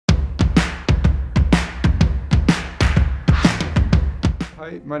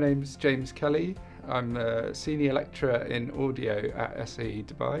Hi, my name's James Kelly. I'm a senior lecturer in audio at SAE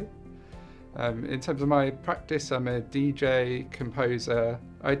Dubai. In terms of my practice, I'm a DJ, composer.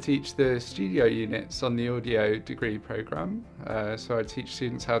 I teach the studio units on the audio degree programme. So I teach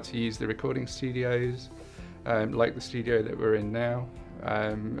students how to use the recording studios, like the studio that we're in now.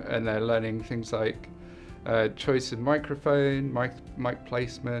 And they're learning things like choice of microphone, mic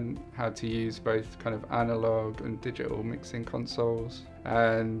placement, how to use both kind of analog and digital mixing consoles.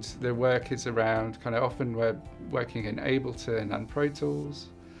 And the work is around often we're working in Ableton and Pro Tools,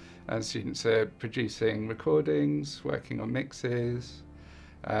 and students are producing recordings, working on mixes,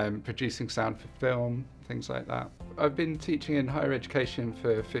 producing sound for film, things like that. I've been teaching in higher education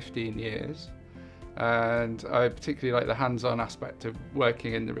for 15 years. And I particularly like the hands-on aspect of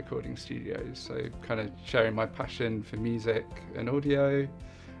working in the recording studios, so kind of sharing my passion for music and audio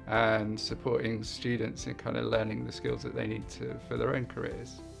and supporting students in kind of learning the skills that they need for their own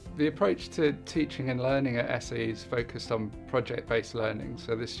careers. The approach to teaching and learning at SAE is focused on project-based learning,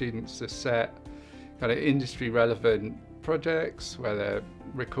 so the students are set kind of industry-relevant projects where they're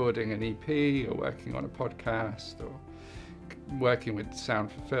recording an EP or working on a podcast or working with sound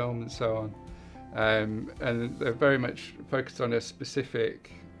for film and so on. And they're very much focused on a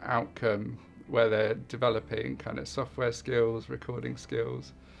specific outcome where they're developing kind of software skills, recording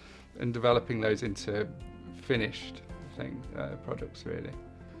skills, and developing those into finished products really.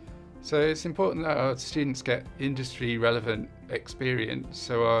 So it's important that our students get industry relevant experience,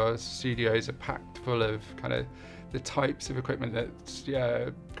 so our studios are packed full of kind of the types of equipment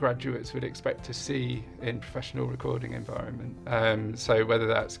that graduates would expect to see in professional recording environment. So whether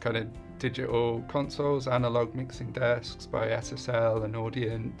that's kind of digital consoles, analog mixing desks by SSL and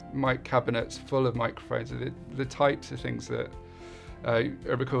Audient, mic cabinets full of microphones, are the types of things that a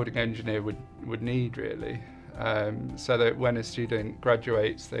recording engineer would need really. So that when a student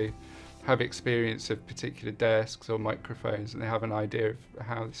graduates, they have experience of particular desks or microphones and they have an idea of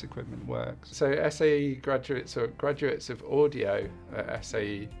how this equipment works. So SAE graduates or graduates of audio at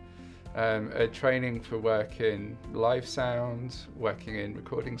SAE are training for work in live sound, working in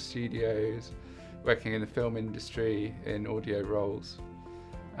recording studios, working in the film industry in audio roles.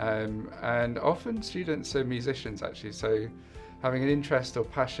 And often students are musicians actually, so having an interest or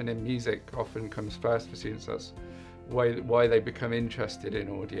passion in music often comes first for students. That's why they become interested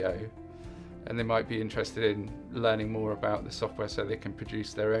in audio. And they might be interested in learning more about the software so they can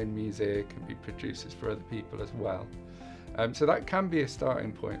produce their own music and be producers for other people as well. So that can be a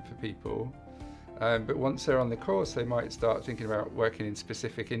starting point for people. But once they're on the course, they might start thinking about working in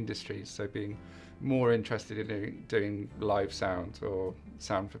specific industries, so being more interested in doing live sound or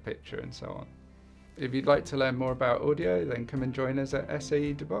sound for picture and so on. If you'd like to learn more about audio, then come and join us at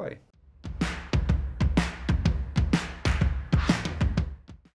SAE Dubai.